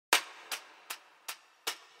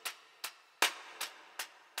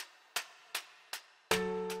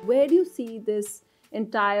Where do you see this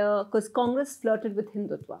entire, because Congress flirted with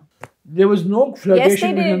Hindutva? There was no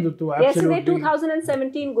flirtation with Hindutva, absolutely. Yesterday,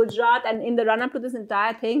 2017, Gujarat, and in the run-up to this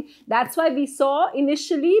entire thing, that's why we saw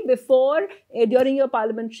initially before, during your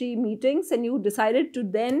parliamentary meetings, and you decided to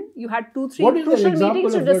then, you had 2-3 crucial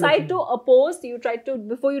meetings to decide to oppose,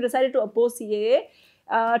 before you decided to oppose CAA,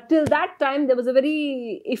 till that time, there was a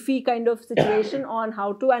very iffy kind of situation on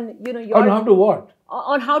how to, and you know, on how to what?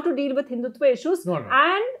 On how to deal with Hindutva issues. No.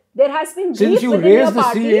 And there has been Since you raised the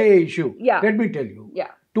CAA issue, let me tell you.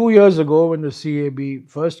 2 years ago, when the CAB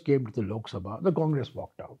first came to the Lok Sabha, the Congress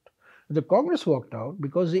walked out. The Congress walked out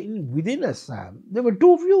because within Assam, there were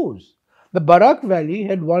two views. The Barak Valley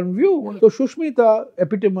had one view. So Shushmita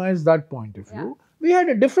epitomized that point of view. We had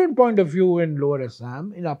a different point of view in Lower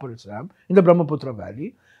Assam, in Upper Assam, in the Brahmaputra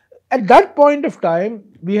Valley. At that point of time,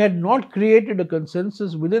 we had not created a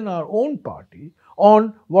consensus within our own party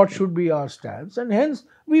on what should be our stance, and hence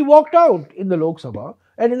we walked out in the Lok Sabha,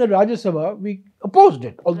 and in the Rajya Sabha we opposed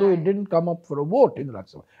it, although it didn't come up for a vote in the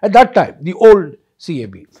Rajya Sabha. At that time, the old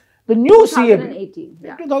CAB. The new 2018,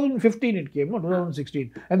 CAB, 2015 it came, no,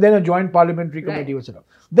 2016, and then a joint parliamentary committee was set up.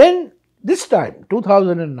 Then this time,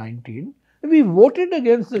 2019, we voted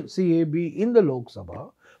against the CAB in the Lok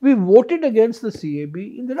Sabha. We voted against the CAB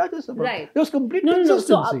in the Rajya Sabha. Right. There was complete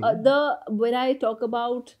consistency. So when I talk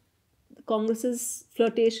about Congress's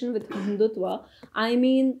flirtation with Hindutva, I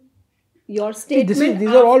mean your statement these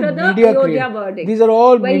are all media Ayodhya verdict. These are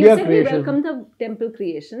all media creations. Where you said we welcome the temple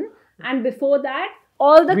creation, and before that,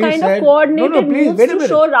 all the kind of coordinated moves to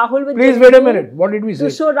show Rahul with Please wait a minute. What did we say?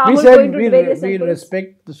 To show Rahul we said going to various temples. We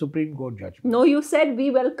respect the Supreme Court judgment. No, you said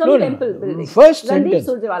we welcome temple building. First sentence.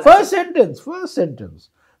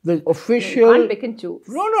 The official... You can't pick and choose.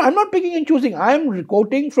 No, I'm not picking and choosing. I'm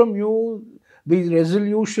quoting from you the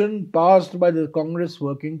resolution passed by the Congress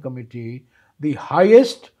Working Committee, the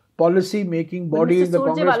highest policy-making body in the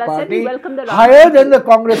Congress party, higher than the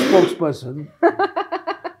Congress spokesperson.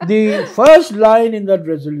 The first line in that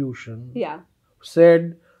resolution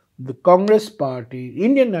said the Congress party,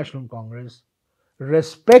 Indian National Congress,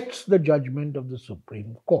 respects the judgment of the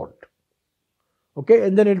Supreme Court. Okay,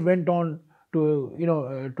 and then it went on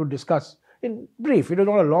to to discuss in brief. It was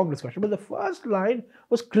not a long discussion, but the first line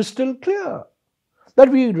was crystal clear that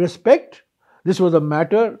we respect. This was a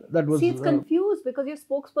matter that was... See, it's confused because your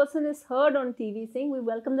spokesperson is heard on TV saying we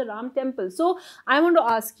welcome the Ram temple. So, I want to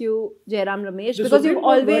ask you, Jairam Ramesh, because you've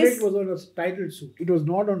always... It was on a title suit. It was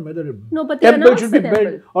not on whether a temple should be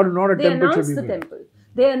built or not a temple should be built.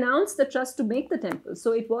 They announced the trust to make the temple.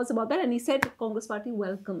 So, it was about that, and he said Congress party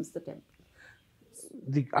welcomes the temple.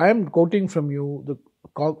 I am quoting from you,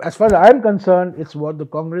 as far as I am concerned, it's what the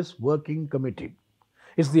Congress Working Committee.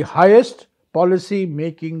 It's the highest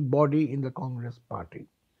policy-making body in the Congress party.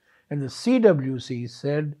 And the CWC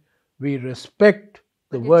said, we respect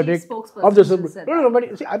the verdict of the Supreme Court. No,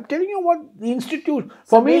 but see, I'm telling you what the institute...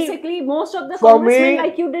 basically, most of the congressmen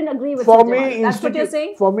like you didn't agree with that's what you're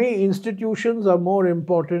saying? For me, institutions are more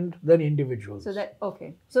important than individuals.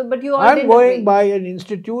 So but you all I'm going by an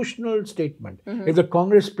institutional statement. If the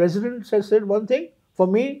Congress president has said one thing, for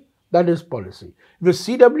me, that is policy. If the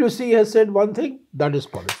CWC has said one thing, that is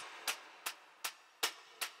policy.